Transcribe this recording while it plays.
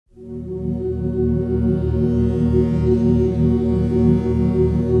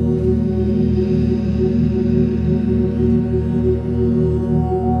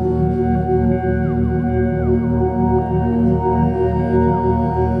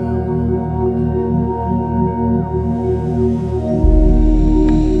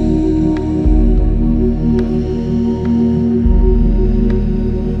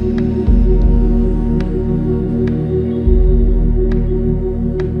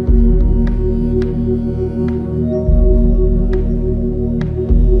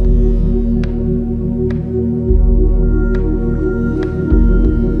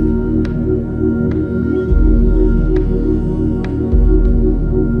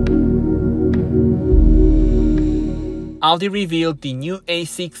Audi revealed the new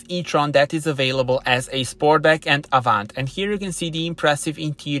A6 e-tron that is available as a Sportback and Avant, and here you can see the impressive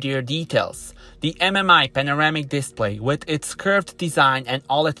interior details. The MMI panoramic display with its curved design and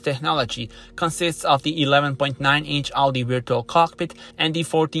OLED technology consists of the 11.9-inch Audi virtual cockpit and the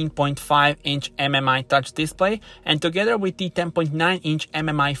 14.5-inch MMI touch display, and together with the 10.9-inch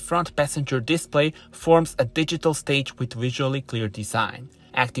MMI front passenger display forms a digital stage with visually clear design.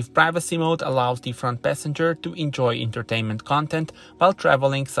 Active privacy mode allows the front passenger to enjoy entertainment content while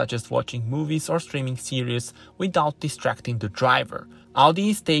traveling, such as watching movies or streaming series, without distracting the driver. Audi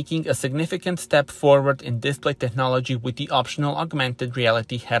is taking a significant step forward in display technology with the optional augmented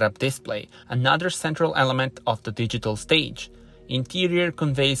reality head-up display, another central element of the digital stage. Interior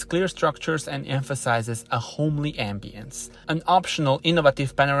conveys clear structures and emphasizes a homely ambience. An optional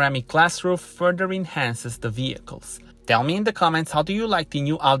innovative panoramic glass roof further enhances the vehicles. Tell me in the comments how do you like the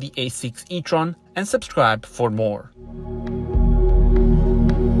new Audi A6 e-tron, and subscribe for more.